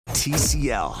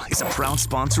TCL is a proud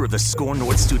sponsor of the Score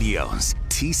North Studios.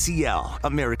 TCL,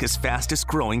 America's fastest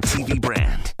growing TV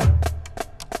brand.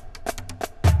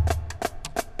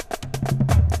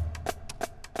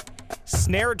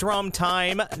 Snare drum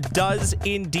time does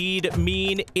indeed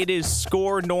mean it is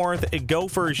Score North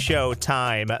Gophers show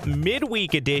time.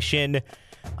 Midweek edition,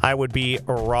 I would be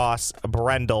Ross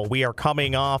Brendel. We are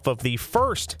coming off of the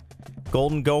first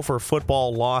Golden Gopher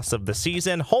football loss of the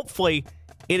season. Hopefully,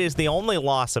 it is the only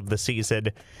loss of the season.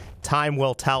 Time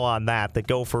will tell on that. The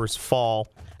Gophers fall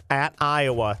at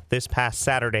Iowa this past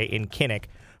Saturday in Kinnick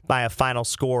by a final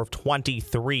score of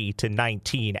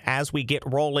 23-19. As we get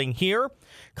rolling here, a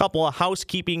couple of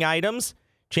housekeeping items.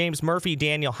 James Murphy,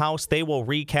 Daniel House, they will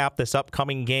recap this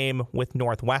upcoming game with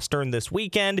Northwestern this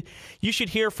weekend. You should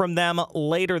hear from them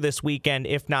later this weekend,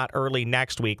 if not early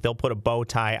next week. They'll put a bow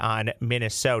tie on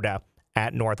Minnesota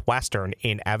at Northwestern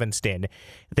in Evanston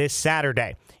this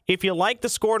Saturday. If you like the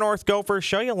Score North Gophers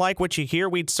show, you like what you hear,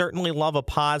 we'd certainly love a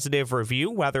positive review,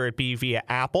 whether it be via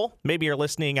Apple. Maybe you're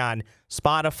listening on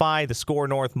Spotify, the Score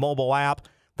North mobile app,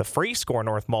 the free Score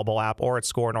North mobile app, or at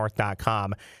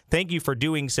scorenorth.com. Thank you for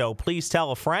doing so. Please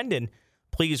tell a friend, and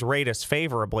please rate us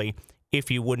favorably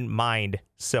if you wouldn't mind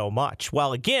so much.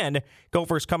 Well, again,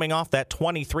 Gophers coming off that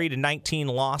 23-19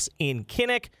 loss in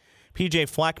Kinnick. PJ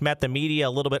Fleck met the media a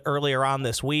little bit earlier on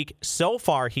this week. So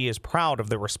far, he is proud of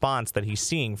the response that he's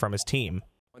seeing from his team.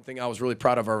 One thing I was really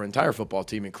proud of our entire football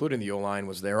team, including the O-line,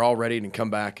 was they're all ready to come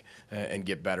back and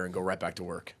get better and go right back to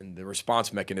work. And the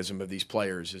response mechanism of these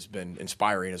players has been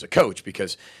inspiring as a coach,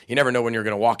 because you never know when you're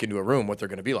going to walk into a room what they're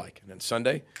going to be like. And on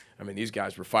Sunday, these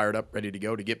guys were fired up, ready to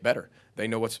go to get better. They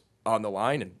know what's on the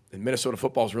line, and Minnesota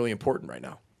football is really important right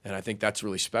now. And I think that's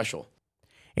really special.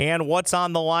 And what's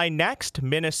on the line next?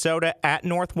 Minnesota at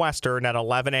Northwestern at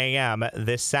 11 a.m.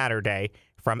 this Saturday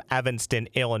from Evanston,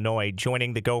 Illinois.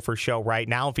 Joining the Gopher Show right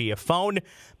now via phone,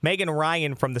 Megan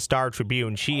Ryan from the Star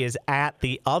Tribune. She is at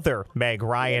the other Meg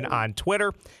Ryan on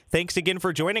Twitter. Thanks again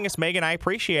for joining us, Megan. I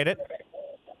appreciate it.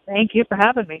 Thank you for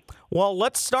having me. Well,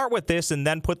 let's start with this and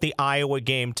then put the Iowa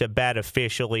game to bed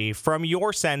officially. From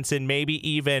your sense, and maybe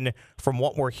even from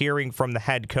what we're hearing from the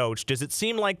head coach, does it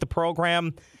seem like the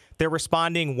program, they're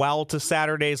responding well to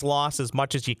Saturday's loss as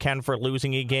much as you can for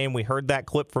losing a game? We heard that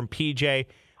clip from PJ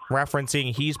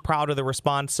referencing he's proud of the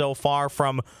response so far.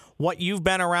 From what you've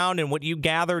been around and what you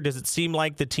gather, does it seem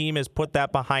like the team has put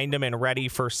that behind them and ready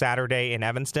for Saturday in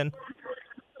Evanston?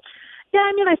 Yeah,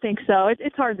 I think so.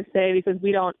 It's hard to say because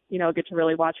we don't, get to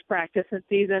really watch practice in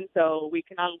season, so we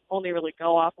can only really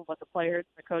go off of what the players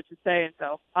and the coaches say, and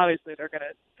so obviously they're going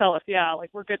to tell us,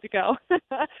 we're good to go.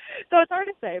 So it's hard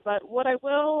to say, but what I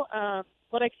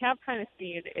have kind of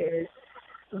seen is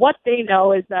what they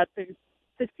know is that the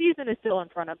season is still in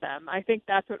front of them. I think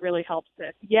that's what really helps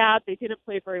this. Yeah, they didn't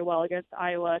play very well against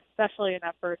Iowa, especially in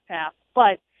that first half,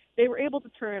 but they were able to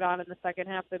turn it on in the second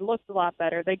half. They looked a lot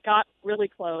better. They got really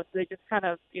close. They just kind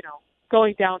of,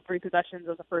 going down 3 possessions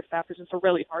in the first half is just a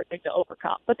really hard thing to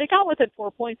overcome. But they got within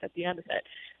 4 points at the end of it.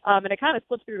 And it kind of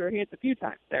slipped through their hands a few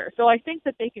times there. So I think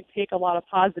that they can take a lot of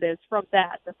positives from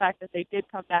that, the fact that they did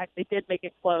come back, they did make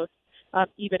it close,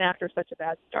 even after such a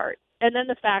bad start. And then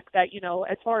the fact that,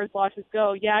 as far as losses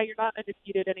go, you're not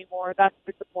undefeated anymore. That's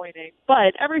disappointing.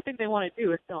 But everything they want to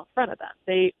do is still in front of them.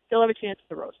 They still have a chance at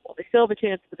the Rose Bowl. They still have a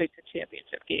chance at the Big Ten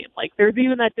championship game. There's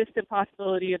even that distant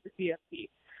possibility of the CFP.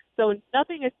 So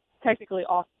nothing is technically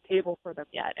off the table for them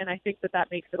yet. And I think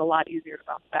that makes it a lot easier to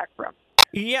bounce back from.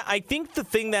 Yeah, I think the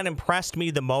thing that impressed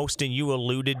me the most, and you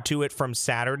alluded to it from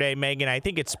Saturday, Megan, I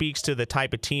think it speaks to the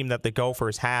type of team that the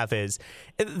Gophers have, is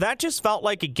that just felt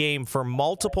like a game for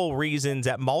multiple reasons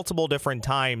at multiple different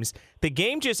times. The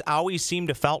game just always seemed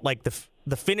to felt like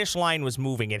the finish line was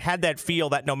moving. It had that feel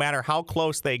that no matter how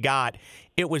close they got,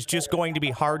 it was just going to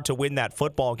be hard to win that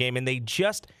football game, and they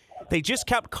just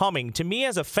kept coming. To me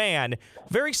as a fan,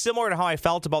 very similar to how I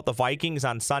felt about the Vikings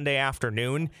on Sunday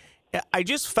afternoon. I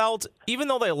just felt, even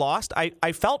though they lost,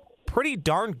 I felt pretty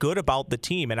darn good about the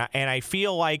team. And I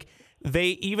feel like they,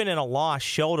 even in a loss,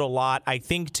 showed a lot, I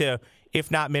think, to,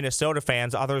 if not Minnesota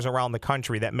fans, others around the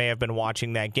country that may have been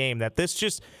watching that game, that this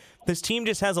team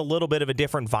just has a little bit of a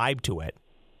different vibe to it.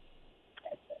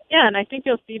 Yeah, and I think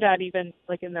you'll see that even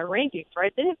in their rankings,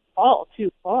 right? They didn't fall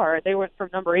too far. They went from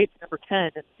number 8 to number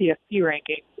 10 in CFP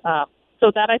rankings.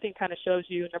 So that, I think, kind of shows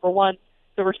you, number one,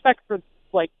 the respect for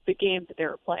the game that they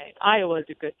were playing. Iowa is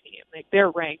a good team.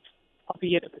 They're ranked,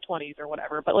 albeit in the 20s or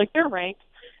whatever, but they're ranked.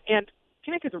 And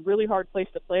Kinnick is a really hard place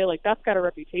to play. That's got a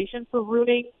reputation for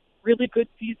ruining really good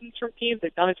seasons from teams.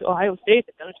 They've done it to Ohio State.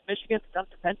 They've done it to Michigan. They've done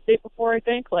it to Penn State before, I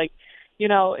think.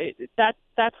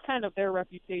 that's kind of their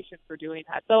reputation for doing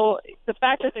that. So the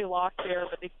fact that they lost there,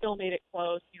 but they still made it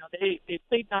close, they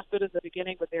played not good at the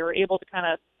beginning, but they were able to kind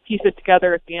of piece it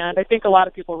together at the end. I think a lot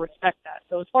of people respect that.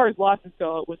 So as far as losses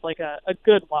go, it was like a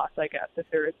good loss, I guess, if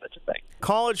there is such a thing.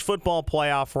 College football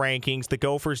playoff rankings, the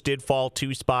Gophers did fall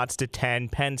 2 spots to 10.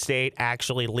 Penn State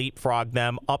actually leapfrogged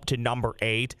them up to number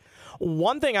 8.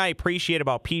 One thing I appreciate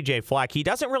about PJ Fleck, he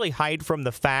doesn't really hide from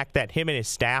the fact that him and his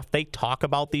staff, they talk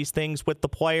about these things with the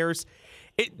players.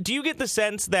 Do you get the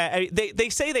sense that they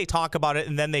say they talk about it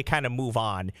and then they kind of move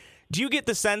on? Do you get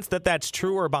the sense that that's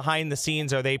true, or behind the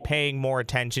scenes are they paying more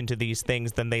attention to these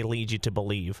things than they lead you to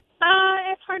believe?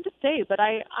 It's hard to say, but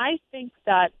I think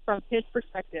that from his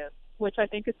perspective, which I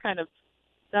think is kind of,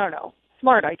 I don't know,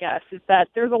 smart, I guess, is that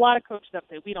there's a lot of coaches that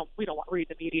say we don't want to read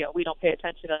the media, we don't pay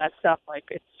attention to that stuff, like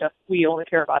it's just we only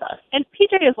care about us. And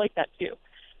PJ is like that too.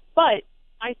 But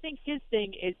I think his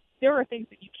thing is there are things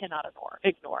that you cannot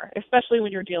ignore, especially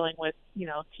when you're dealing with,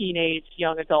 teenage,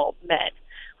 young adult men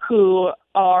who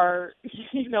are,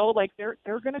 like they're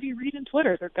going to be reading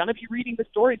Twitter. They're going to be reading the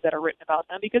stories that are written about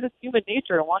them because it's human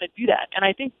nature to want to do that. And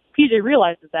I think PJ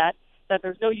realizes that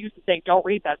there's no use in saying don't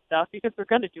read that stuff because they're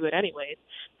going to do it anyways.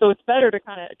 So it's better to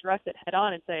kind of address it head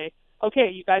on and say, okay,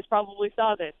 you guys probably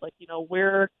saw this. Like,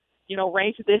 we're,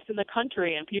 ranked this in the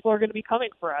country and people are going to be coming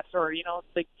for us. Or,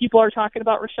 like people are talking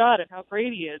about Rashad and how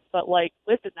great he is. But, like,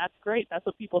 listen, that's great. That's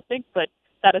what people think. But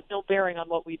that has no bearing on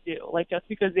what we do. Like, just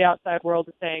because the outside world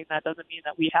is saying that doesn't mean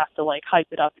that we have to, like, hype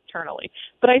it up internally.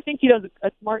 But I think he does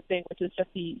a smart thing, which is just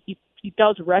he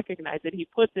does recognize it. He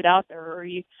puts it out there, or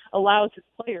he allows his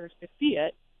players to see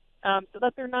it, so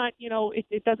that they're not,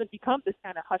 it doesn't become this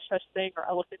kind of hush-hush thing or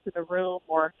elephant in the room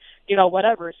or,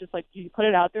 whatever. It's just like you put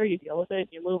it out there, you deal with it, and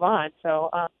you move on.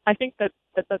 So I think that's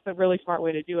a really smart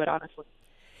way to do it, honestly.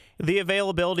 The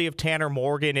availability of Tanner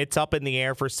Morgan, it's up in the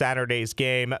air for Saturday's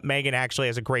game. Megan actually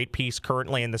has a great piece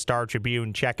currently in the Star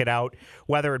Tribune. Check it out,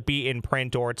 whether it be in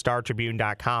print or at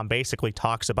startribune.com. Basically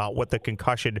talks about what the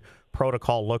concussion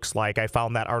protocol looks like. I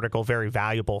found that article very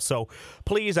valuable. So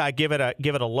please give it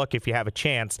a look if you have a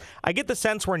chance. I get the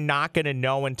sense we're not going to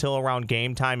know until around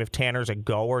game time if Tanner's a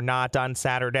go or not on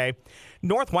Saturday.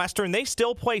 Northwestern, they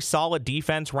still play solid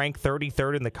defense, ranked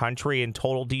 33rd in the country in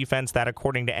total defense, that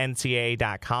according to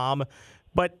NCAA.com.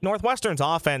 But Northwestern's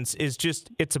offense is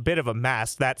it's a bit of a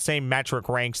mess. That same metric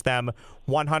ranks them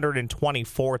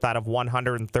 124th out of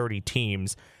 130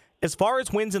 teams. As far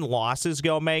as wins and losses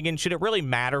go, Megan, should it really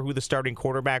matter who the starting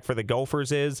quarterback for the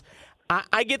Gophers is?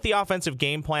 I get the offensive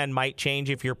game plan might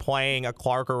change if you're playing a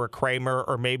Clark or a Kramer,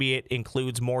 or maybe it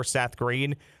includes more Seth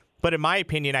Green. But in my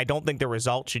opinion, I don't think the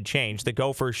result should change. The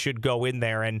Gophers should go in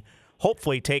there and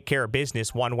hopefully take care of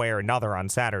business one way or another on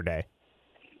Saturday.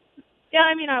 Yeah,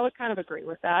 I would kind of agree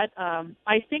with that.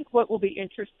 I think what will be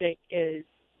interesting is,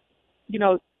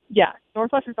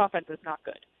 Northwestern's offense is not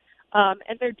good.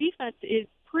 And their defense is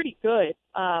pretty good.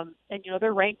 And,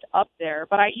 they're ranked up there.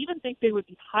 But I even think they would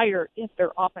be higher if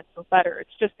their offense was better. It's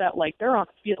just that, like, they're on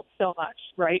the field so much,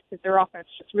 right? Because their offense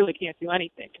just really can't do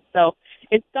anything. And so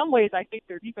in some ways, I think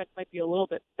their defense might be a little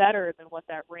bit better than what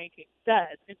that ranking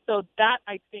says. And so that,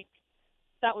 I think,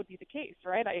 that would be the case,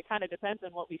 right? It kind of depends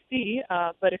on what we see.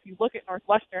 But if you look at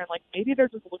Northwestern, like maybe they're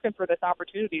just looking for this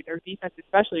opportunity, their defense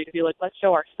especially, to be like, let's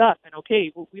show our stuff. And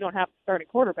okay, we don't have a starting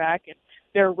quarterback and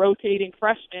they're rotating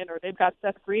freshmen, or they've got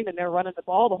Seth Green and they're running the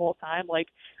ball the whole time. Like,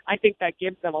 I think that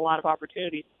gives them a lot of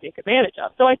opportunities to take advantage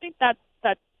of. So I think that's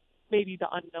maybe the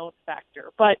unknown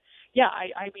factor. But yeah,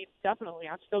 I mean, definitely,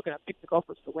 I'm still going to pick the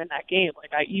Gophers to win that game.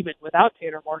 Like, even without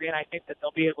Tanner Morgan, I think that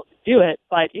they'll be able to do it.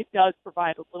 But it does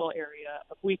provide a little area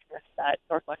of weakness that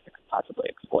Northwestern could possibly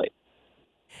exploit.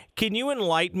 Can you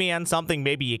enlighten me on something?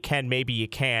 Maybe you can, maybe you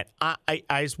can't.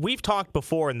 As we've talked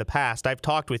before in the past, I've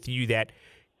talked with you that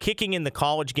kicking in the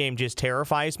college game just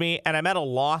terrifies me, and I'm at a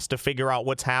loss to figure out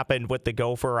what's happened with the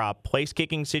Gopher place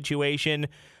kicking situation.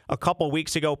 A couple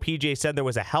weeks ago, PJ said there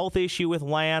was a health issue with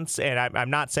Lance, and I'm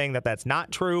not saying that that's not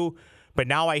true, but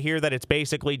now I hear that it's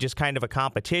basically just kind of a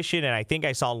competition, and I think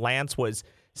I saw Lance was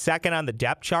second on the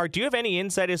depth chart. Do you have any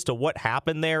insight as to what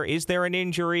happened there? Is there an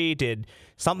injury? Did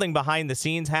something behind the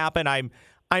scenes happen?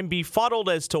 I'm befuddled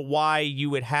as to why you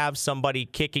would have somebody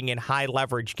kicking in high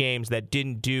leverage games that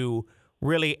didn't do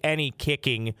really any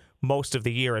kicking most of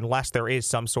the year unless there is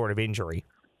some sort of injury.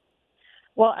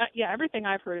 Well, yeah, everything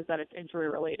I've heard is that it's injury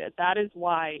related. That is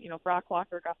why, Brock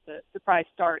Walker got the surprise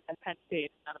start at Penn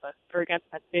State. Against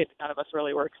Penn State, none of us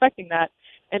really were expecting that.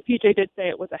 And PJ did say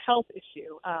it was a health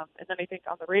issue. And then I think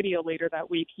on the radio later that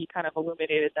week, he kind of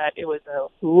illuminated that it was a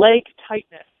leg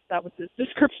tightness. That was his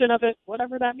description of it,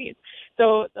 whatever that means.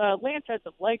 So Lance had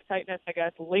some leg tightness, I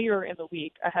guess, later in the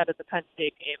week ahead of the Penn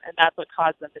State game, and that's what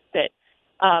caused them to sit.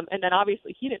 And then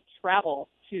obviously he didn't travel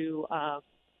to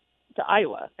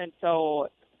Iowa, and so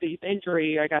the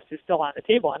injury, I guess, is still on the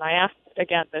table. And I asked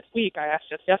again this week, I asked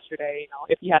just yesterday,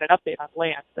 if he had an update on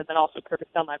Lance, and then also Curtis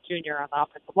Dunlap Jr. on the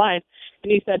offensive line,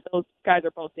 and he said those guys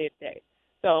are both day-to-day.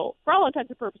 So for all intents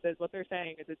and purposes, what they're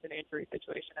saying is it's an injury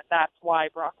situation, and that's why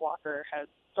Brock Walker has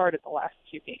started the last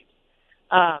few games.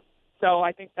 So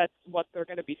I think that's what they're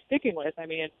going to be sticking with,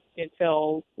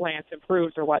 until Lance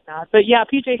improves or whatnot. But, yeah,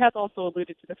 PJ has also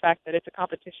alluded to the fact that it's a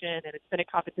competition, and it's been a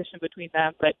competition between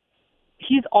them, but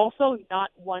he's also not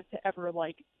one to ever,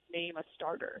 name a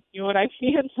starter. You know what I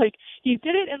mean? He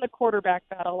did it in the quarterback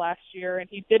battle last year, and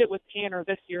he did it with Tanner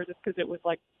this year just because it was,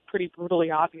 pretty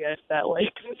brutally obvious that,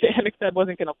 Danik said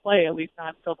wasn't going to play, at least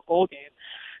not until the bowl game.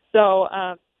 So,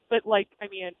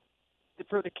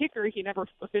 for the kicker, he never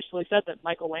officially said that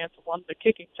Michael Lance won the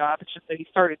kicking job. It's just that he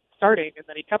started starting, and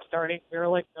then he kept starting. We were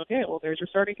like, okay, well, there's your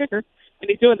starting kicker. And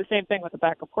he's doing the same thing with the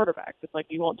backup quarterbacks. It's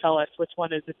he won't tell us which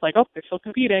one is. It's they're still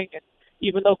competing. And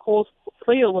even though Cole's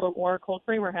played a little more, Cole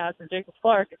Kramer has, and Jacob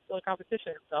Clark, it's still a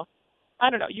competition. So, I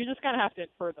don't know. You just kind of have to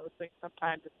infer those things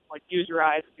sometimes and, use your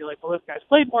eyes and be like, well, this guy's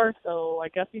played more, so I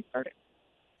guess he's starting.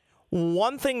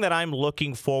 One thing that I'm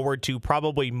looking forward to,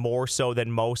 probably more so than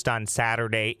most on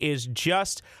Saturday, is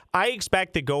I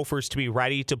expect the Gophers to be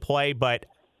ready to play, but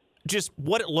just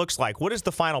what it looks like. What does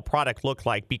the final product look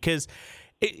like? Because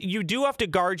you do have to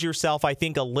guard yourself, I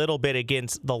think, a little bit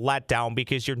against the letdown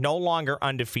because you're no longer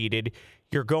undefeated.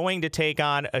 You're going to take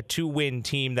on a 2-win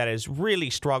team that has really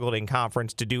struggled in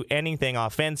conference to do anything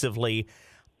offensively.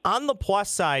 On the plus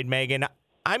side, Megan,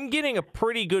 I'm getting a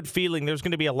pretty good feeling there's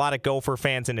going to be a lot of Gopher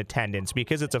fans in attendance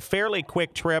because it's a fairly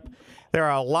quick trip. There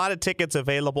are a lot of tickets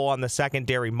available on the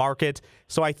secondary market.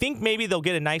 So I think maybe they'll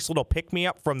get a nice little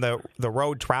pick-me-up from the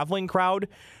road traveling crowd.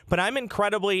 But I'm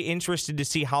incredibly interested to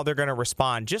see how they're going to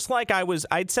respond. Just like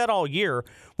I'd said all year,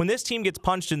 when this team gets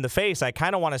punched in the face, I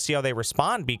kind of want to see how they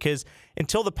respond because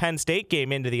until the Penn State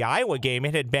game into the Iowa game,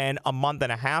 it had been a month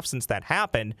and a half since that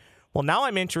happened. Well, now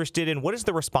I'm interested in what does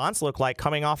the response look like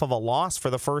coming off of a loss for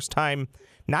the first time,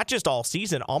 not just all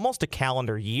season, almost a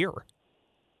calendar year.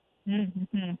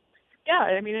 Mm-hmm.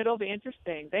 Yeah, it'll be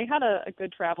interesting. They had a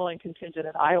good traveling contingent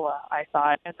at Iowa, I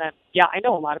thought. And then, yeah, I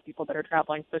know a lot of people that are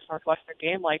traveling to this Northwestern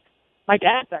game. My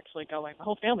dad's actually going. My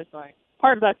whole family's going.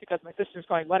 Part of that's because my sister's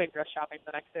going wedding dress shopping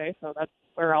the next day, so that's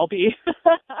where I'll be.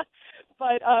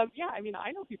 But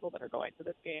I know people that are going to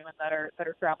this game and that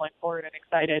are traveling for it and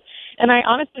excited. And I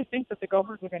honestly think that the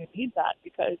Gophers are going to need that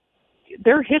because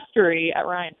their history at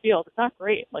Ryan Field is not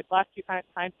great. Last few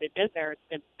times they've been there, it's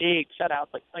been big shutouts,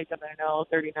 27-0,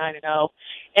 39-0,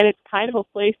 and it's kind of a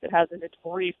place that has a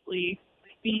notoriously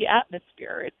sleepy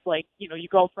atmosphere. It's you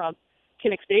go from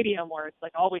Kinnick Stadium where it's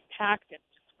always packed and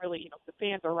really, the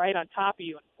fans are right on top of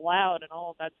you and it's loud and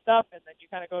all of that stuff. And then you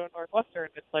kind of go to Northwestern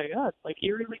and it's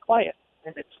eerily quiet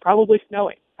and it's probably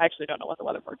snowing. I actually don't know what the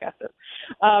weather forecast is.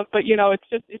 But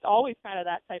it's always kind of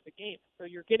that type of game. So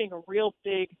you're getting a real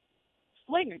big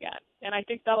swing again. And I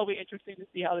think that'll be interesting to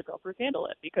see how the Gophers handle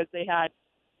it because they had,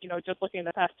 just looking in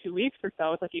the past 2 weeks or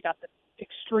so, it's you got the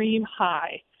extreme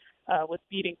high with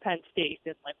beating Penn State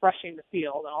and rushing the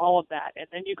field and all of that. And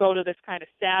then you go to this kind of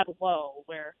sad low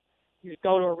where you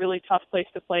go to a really tough place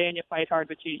to play and you fight hard,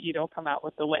 but you don't come out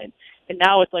with the win. And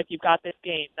now it's you've got this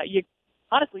game that you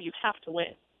have to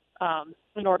win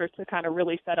in order to kind of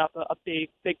really set up a big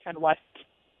Big Ten West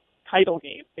title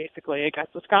game, basically,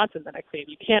 against Wisconsin the next game.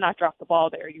 You cannot drop the ball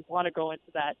there. You want to go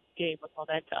into that game with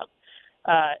momentum.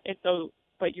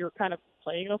 But you're kind of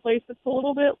playing in a place that's a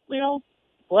little bit,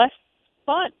 less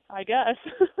fun, I guess.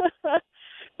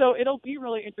 So it'll be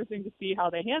really interesting to see how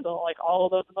they handle all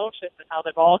of those emotions and how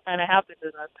they've all kind of happened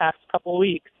in the past couple of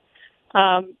weeks.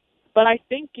 But I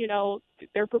think,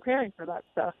 they're preparing for that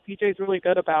stuff. PJ's really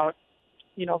good about,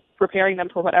 preparing them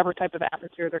for whatever type of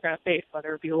atmosphere they're going to face,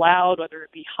 whether it be loud, whether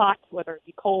it be hot, whether it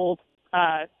be cold.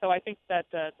 So I think that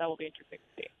will be interesting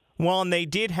to see. Well, and they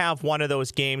did have one of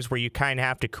those games where you kind of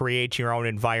have to create your own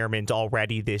environment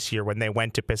already this year when they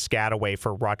went to Piscataway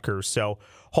for Rutgers. So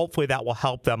hopefully that will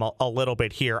help them a little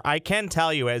bit here. I can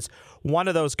tell you, as one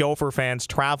of those Gopher fans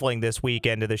traveling this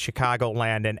weekend to the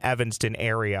Chicagoland and Evanston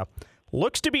area,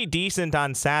 looks to be decent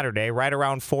on Saturday, right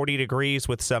around 40 degrees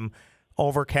with some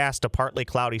overcast to partly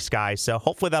cloudy skies. So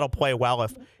hopefully that'll play well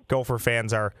if Gopher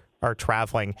fans are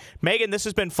traveling. Megan, this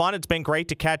has been fun. It's been great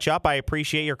to catch up. I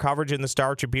appreciate your coverage in the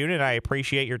Star Tribune, and I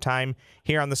appreciate your time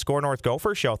here on the Score North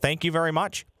Gopher Show. Thank you very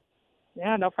much.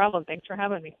 Yeah, no problem. Thanks for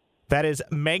having me. That is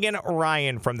Megan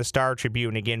Ryan from the Star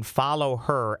Tribune. Again, follow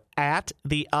her at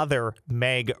the other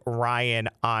Meg Ryan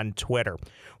on Twitter.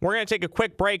 We're going to take a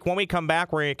quick break. When we come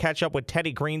back, we're going to catch up with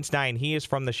Teddy Greenstein. He is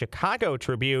from the Chicago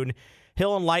Tribune.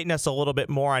 He'll enlighten us a little bit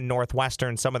more on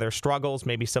Northwestern, some of their struggles,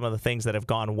 maybe some of the things that have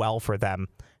gone well for them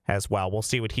as well. We'll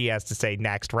see what he has to say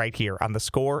next right here on the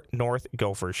Score North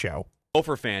Gopher Show.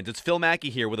 Gopher fans, it's Phil Mackey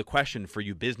here with a question for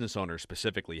you business owners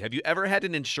specifically. Have you ever had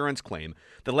an insurance claim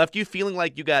that left you feeling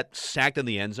like you got sacked in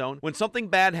the end zone? When something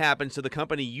bad happens to the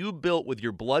company you built with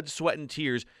your blood, sweat, and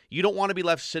tears, you don't want to be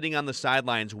left sitting on the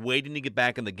sidelines waiting to get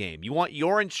back in the game. You want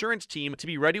your insurance team to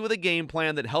be ready with a game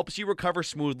plan that helps you recover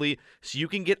smoothly so you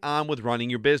can get on with running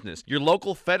your business. Your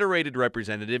local federated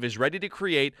representative is ready to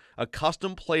create a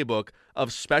custom playbook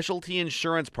of specialty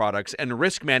insurance products and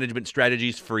risk management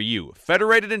strategies for you.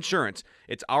 Federated Insurance.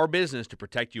 It's our business to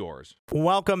protect yours.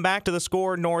 Welcome back to the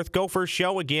Score North Gopher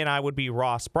Show. Again, I would be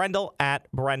Ross Brendel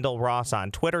at Brendel Ross on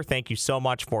Twitter. Thank you so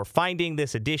much for finding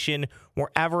this edition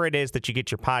wherever it is that you get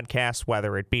your podcasts,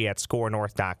 whether it be at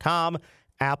scorenorth.com,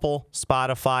 Apple,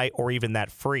 Spotify, or even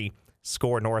that free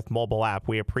Score North mobile app.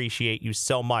 We appreciate you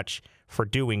so much for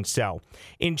doing so.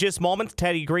 In just moments,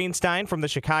 Teddy Greenstein from the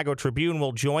Chicago Tribune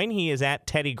will join. He is at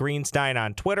Teddy Greenstein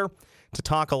on Twitter to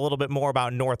talk a little bit more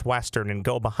about Northwestern and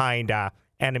go behind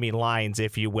enemy lines,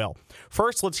 if you will.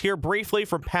 First, let's hear briefly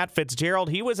from Pat Fitzgerald.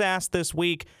 He was asked this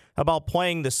week about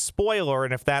playing the spoiler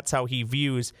and if that's how he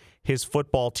views his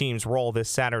football team's role this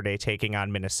Saturday taking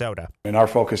on Minnesota. And our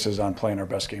focus is on playing our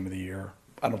best game of the year.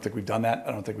 I don't think we've done that.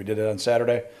 I don't think we did it on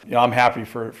Saturday. I'm happy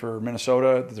for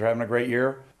Minnesota that they're having a great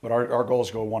year, but our goal is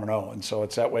to go 1-0. And so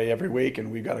it's that way every week,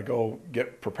 and we've got to go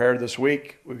get prepared this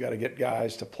week. We've got to get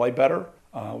guys to play better.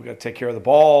 We've got to take care of the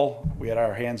ball. We had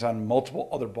our hands on multiple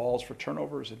other balls for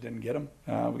turnovers that didn't get them.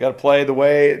 We've got to play the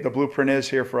way the blueprint is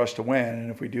here for us to win.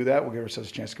 And if we do that, we'll give ourselves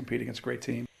a chance to compete against a great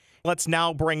team. Let's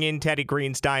now bring in Teddy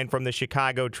Greenstein from the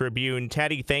Chicago Tribune.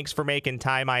 Teddy, thanks for making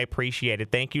time. I appreciate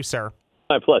it. Thank you, sir.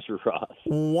 My pleasure, Ross.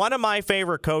 One of my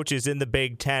favorite coaches in the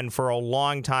Big Ten for a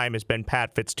long time has been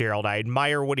Pat Fitzgerald. I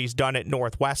admire what he's done at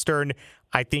Northwestern.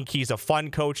 I think he's a fun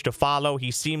coach to follow.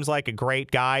 He seems like a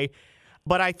great guy.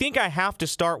 But I think I have to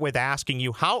start with asking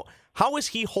you, how is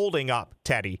he holding up,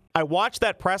 Teddy? I watched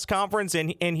that press conference,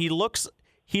 and he looks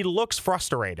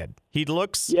frustrated. He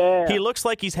looks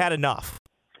like he's had enough.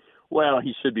 Well,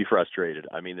 he should be frustrated.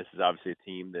 I mean, this is obviously a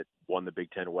team that won the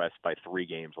Big Ten West by 3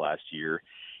 games last year.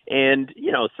 And,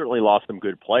 certainly lost some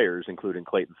good players, including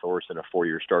Clayton Thorson, a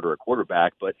 4-year starter at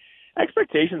quarterback. But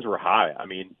expectations were high. I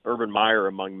mean, Urban Meyer,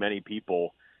 among many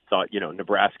people, thought,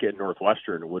 Nebraska and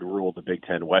Northwestern would rule the Big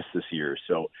Ten West this year.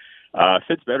 So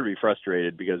Fitz better be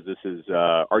frustrated because this is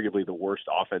arguably the worst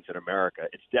offense in America.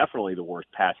 It's definitely the worst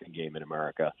passing game in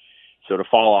America. So to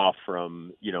fall off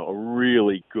from, a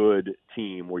really good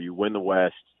team where you win the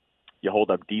West, you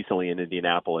hold up decently in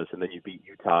Indianapolis, and then you beat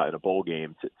Utah in a bowl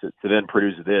game, to then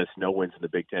produce this, no wins in the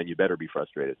Big Ten, you better be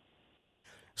frustrated.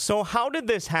 So how did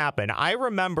this happen? I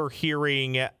remember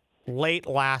hearing late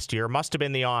last year, must have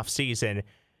been the offseason,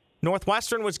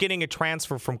 Northwestern was getting a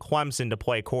transfer from Clemson to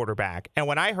play quarterback. And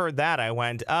when I heard that, I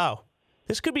went, oh,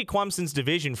 this could be Clemson's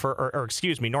division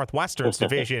Northwestern's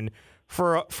division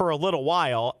for a little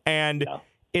while. And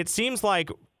It seems like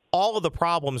all of the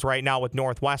problems right now with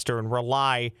Northwestern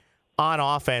rely on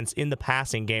offense in the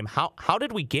passing game. How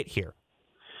did we get here?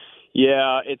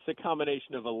 Yeah, it's a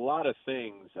combination of a lot of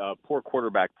things. Poor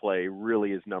quarterback play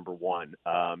really is number one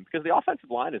because the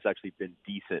offensive line has actually been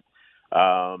decent.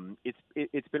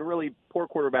 It's been really poor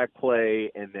quarterback play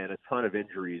and then a ton of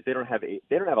injuries. They don't have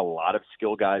a lot of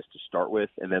skill guys to start with,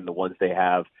 and then the ones they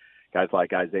have, guys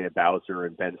like Isaiah Bowser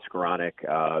and Ben Skoranek,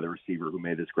 the receiver who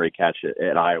made this great catch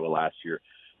at Iowa last year.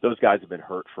 Those guys have been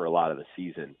hurt for a lot of the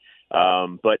season.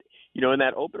 But in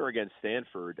that opener against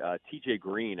Stanford, TJ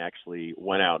Green actually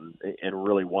went out and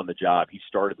really won the job. He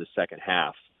started the second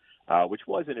half, which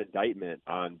was an indictment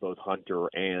on both Hunter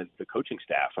and the coaching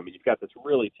staff. I mean, you've got this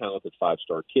really talented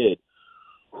 5-star kid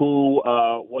who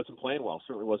wasn't playing well,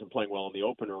 certainly wasn't playing well in the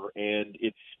opener, and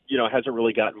it's, hasn't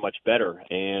really gotten much better.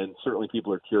 And certainly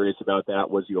people are curious about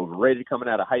that. Was he overrated coming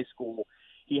out of high school?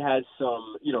 He has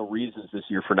some, reasons this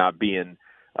year for not being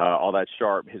all that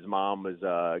sharp. His mom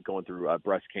was going through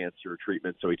breast cancer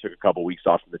treatment, so he took a couple weeks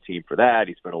off from the team for that.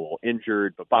 He's been a little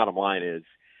injured, but bottom line is,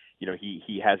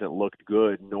 he hasn't looked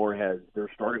good, nor has their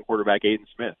starting quarterback, Aiden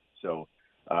Smith. So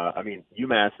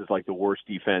UMass is like the worst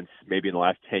defense maybe in the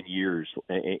last 10 years,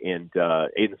 and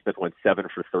Aiden Smith went 7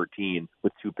 for 13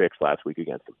 with 2 picks last week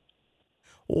against them.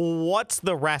 What's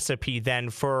the recipe then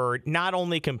for not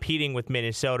only competing with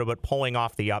Minnesota but pulling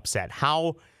off the upset?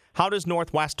 How does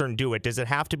Northwestern do it? Does it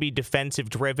have to be defensive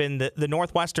driven? The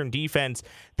Northwestern defense,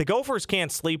 the Gophers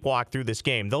can't sleepwalk through this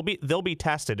game. They'll be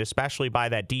tested, especially by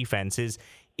that defense.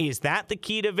 Is that the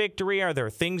key to victory? Are there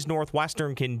things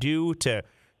Northwestern can do to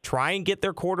try and get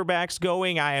their quarterbacks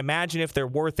going? I imagine if there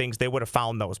were things, they would have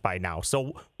found those by now.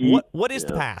 So what is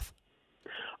the path?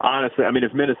 Honestly,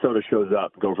 if Minnesota shows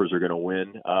up, Gophers are going to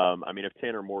win. If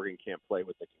Tanner Morgan can't play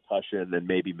with the concussion, then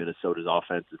maybe Minnesota's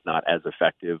offense is not as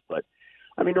effective. But,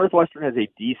 Northwestern has a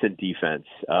decent defense.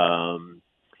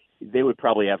 They would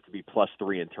probably have to be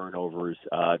 +3 in turnovers.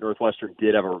 Northwestern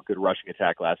did have a good rushing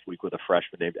attack last week with a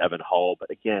freshman named Evan Hull.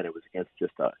 But, again, it was against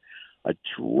just a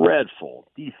dreadful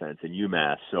defense in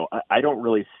UMass. So I don't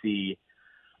really see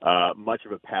much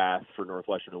of a path for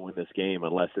Northwestern to win this game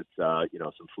unless it's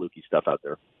some fluky stuff out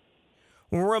there.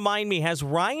 Remind me, has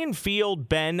Ryan Field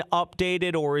been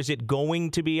updated, or is it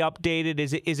going to be updated?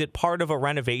 Is it part of a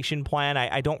renovation plan?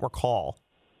 I don't recall.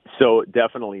 So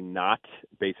definitely not.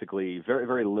 Basically, very,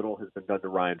 very little has been done to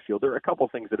Ryan Field. There are a couple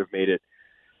things that have made it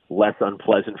less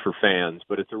unpleasant for fans,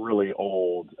 but it's a really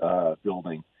old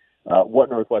building. What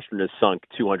Northwestern has sunk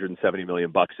 $270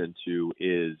 million into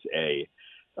is a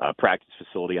practice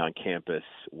facility on campus,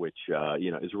 which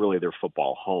is really their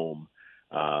football home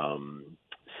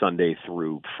Sunday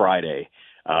through Friday.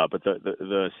 But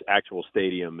the actual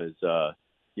stadium is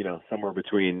somewhere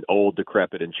between old,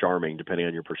 decrepit, and charming, depending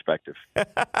on your perspective.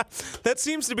 That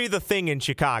seems to be the thing in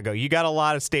Chicago. You got a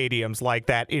lot of stadiums like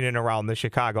that in and around the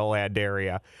Chicagoland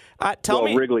area. Tell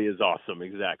me, Wrigley is awesome.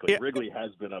 Exactly. Yeah. Wrigley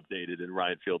has been updated, and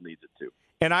Ryan Field needs it too.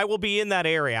 And I will be in that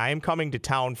area. I am coming to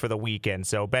town for the weekend.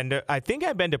 So I think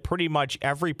I've been to pretty much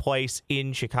every place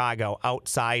in Chicago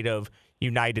outside of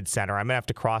United Center. I'm going to have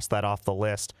to cross that off the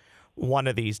list one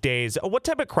of these days. What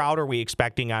type of crowd are we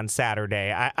expecting on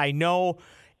Saturday? I know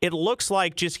it looks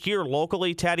like just here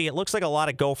locally, Teddy, it looks like a lot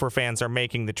of Gopher fans are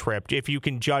making the trip, if you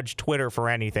can judge Twitter for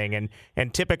anything.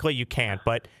 And typically you can't,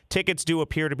 but tickets do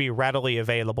appear to be readily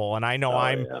available. And I know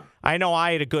I know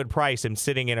I at a good price am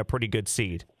sitting in a pretty good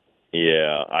seat.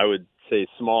 Yeah, I would say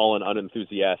small and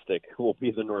unenthusiastic will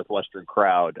be the Northwestern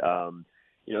crowd.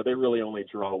 They really only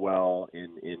draw well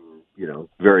in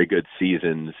very good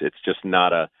seasons. It's just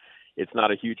not a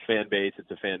huge fan base.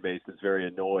 It's a fan base that's very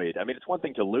annoyed. It's one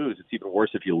thing to lose. It's even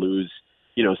worse if you lose,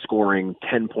 scoring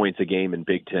 10 points a game in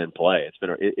Big Ten play.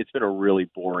 It's been a really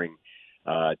boring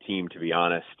team, to be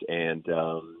honest. And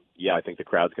I think the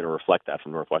crowd's going to reflect that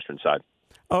from Northwestern side.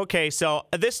 Okay, so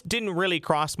this didn't really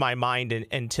cross my mind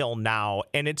until now,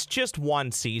 and it's just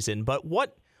one season, but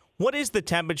what is the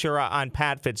temperature on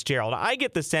Pat Fitzgerald? I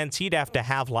get the sense he'd have to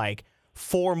have like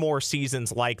 4 more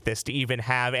seasons like this to even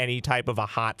have any type of a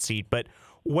hot seat, but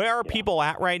where are people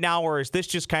at right now, or is this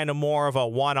just kind of more of a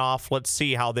one-off, let's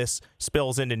see how this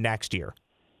spills into next year?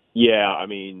 Yeah,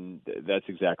 that's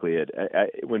exactly it.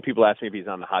 When people ask me if he's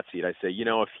on the hot seat, I say,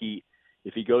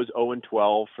 if he goes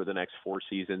 0-12 for the next 4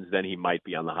 seasons, then he might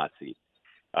be on the hot seat.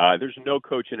 There's no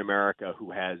coach in America who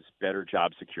has better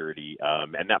job security,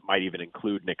 and that might even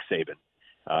include Nick Saban,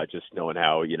 just knowing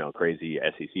how, crazy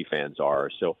SEC fans are.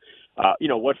 So,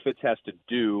 what Fitz has to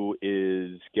do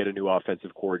is get a new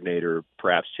offensive coordinator,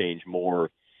 perhaps change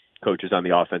more coaches on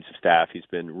the offensive staff. He's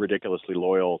been ridiculously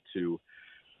loyal to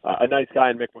a nice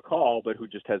guy in Mick McCall, but who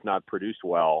just has not produced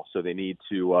well. So they need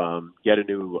to get a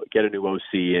new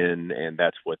OC in, and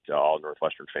that's what all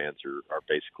Northwestern fans are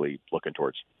basically looking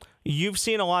towards. You've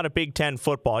seen a lot of Big Ten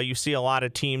football. You see a lot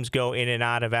of teams go in and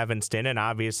out of Evanston, and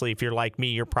obviously, if you're like me,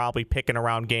 you're probably picking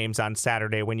around games on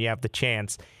Saturday when you have the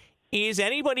chance. Is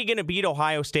anybody going to beat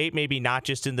Ohio State, maybe not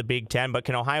just in the Big Ten, but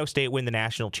can Ohio State win the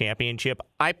national championship?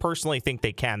 I personally think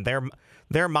they can.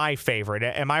 They're my favorite.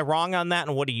 Am I wrong on that,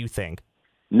 and what do you think?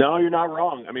 No, you're not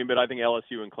wrong. But I think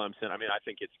LSU and Clemson, I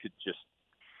think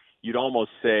you'd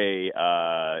almost say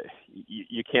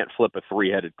you can't flip a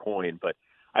 3-headed coin, but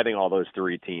I think all those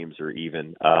 3 teams are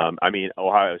even.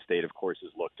 Ohio State, of course,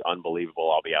 has looked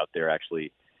unbelievable. I'll be out there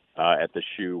actually at the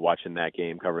Shoe watching that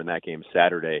game, covering that game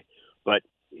Saturday. But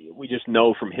we just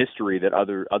know from history that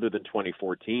other than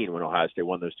 2014, when Ohio State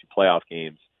won those 2 playoff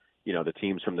games, the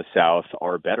teams from the South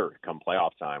are better come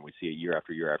playoff time. We see it year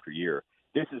after year after year.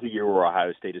 This is a year where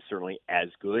Ohio State is certainly as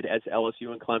good as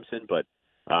LSU and Clemson, but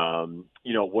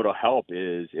what'll help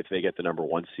is if they get the number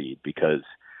 1 seed, because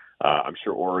I'm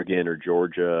sure Oregon or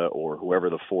Georgia or whoever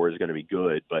the 4 is going to be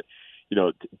good, but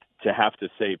to have to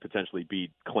say potentially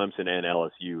beat Clemson and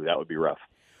LSU, that would be rough.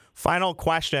 Final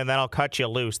question, and then I'll cut you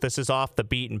loose. This is off the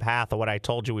beaten path of what I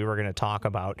told you we were going to talk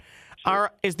about.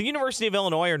 Sure. Is the University of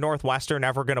Illinois or Northwestern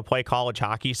ever going to play college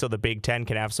hockey so the Big Ten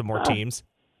can have some more teams?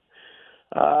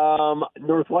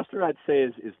 Northwestern, I'd say,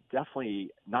 is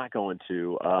definitely not going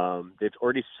to. They've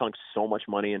already sunk so much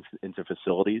money into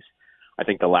facilities. I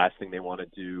think the last thing they want to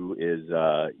do is,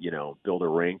 build a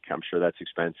rink. I'm sure that's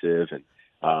expensive. And,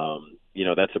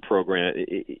 that's a program.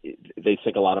 They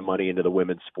sink a lot of money into the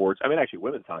women's sports. I mean, actually,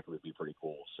 women's hockey would be pretty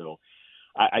cool. So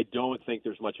I don't think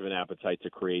there's much of an appetite to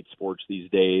create sports these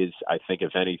days. I think,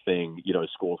 if anything,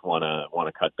 schools want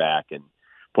to cut back and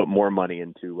put more money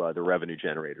into the revenue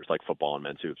generators like football and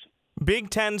men's hoops. Big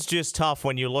Ten's just tough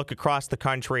when you look across the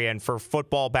country, and for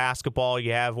football, basketball,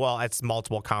 you have, it's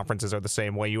multiple conferences are the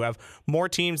same way. You have more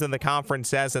teams than the conference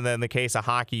says, and then in the case of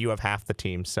hockey, you have half the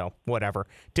teams. So whatever.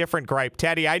 Different gripe.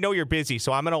 Teddy, I know you're busy,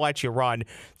 so I'm going to let you run.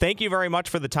 Thank you very much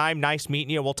for the time. Nice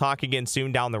meeting you. We'll talk again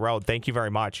soon down the road. Thank you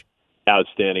very much.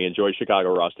 Outstanding. Enjoy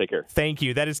Chicago, Ross. Take care. Thank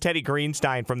you. That is Teddy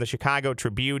Greenstein from the Chicago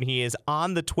Tribune. He is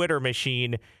on the Twitter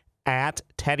machine at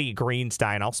Teddy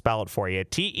Greenstein. I'll spell it for you.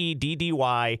 Teddy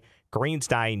Greenstein,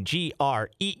 Greenstein.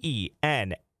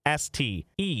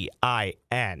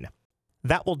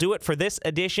 That will do it for this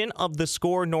edition of the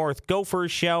Score North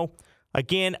Gophers Show.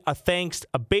 Again, a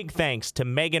big thanks to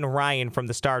Megan Ryan from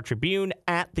the Star Tribune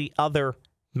at the other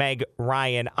Meg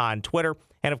Ryan on Twitter.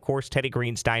 And, of course, Teddy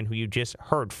Greenstein, who you just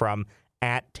heard from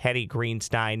at Teddy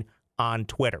Greenstein on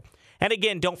Twitter. And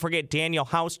again, don't forget Daniel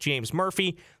House, James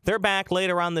Murphy. They're back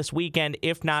later on this weekend,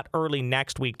 if not early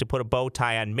next week, to put a bow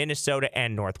tie on Minnesota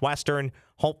and Northwestern.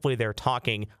 Hopefully they're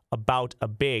talking about a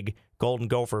big Golden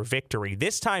Gopher victory.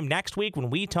 This time next week, when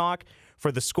we talk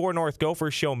for the Score North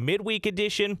Gophers Show midweek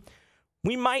edition,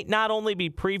 we might not only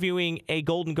be previewing a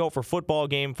Golden Gopher football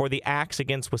game for the Axe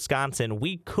against Wisconsin,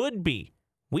 we could be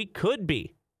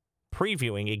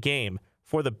previewing a game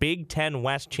for the Big Ten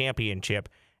West Championship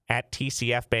at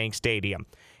TCF Bank Stadium.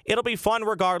 It'll be fun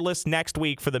regardless next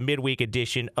week for the midweek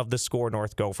edition of the Score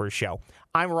North Gophers Show.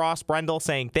 I'm Ross Brendel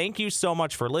saying thank you so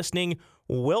much for listening.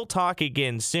 We'll talk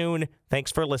again soon.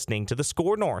 Thanks for listening to the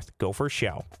Score North Gophers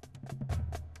Show.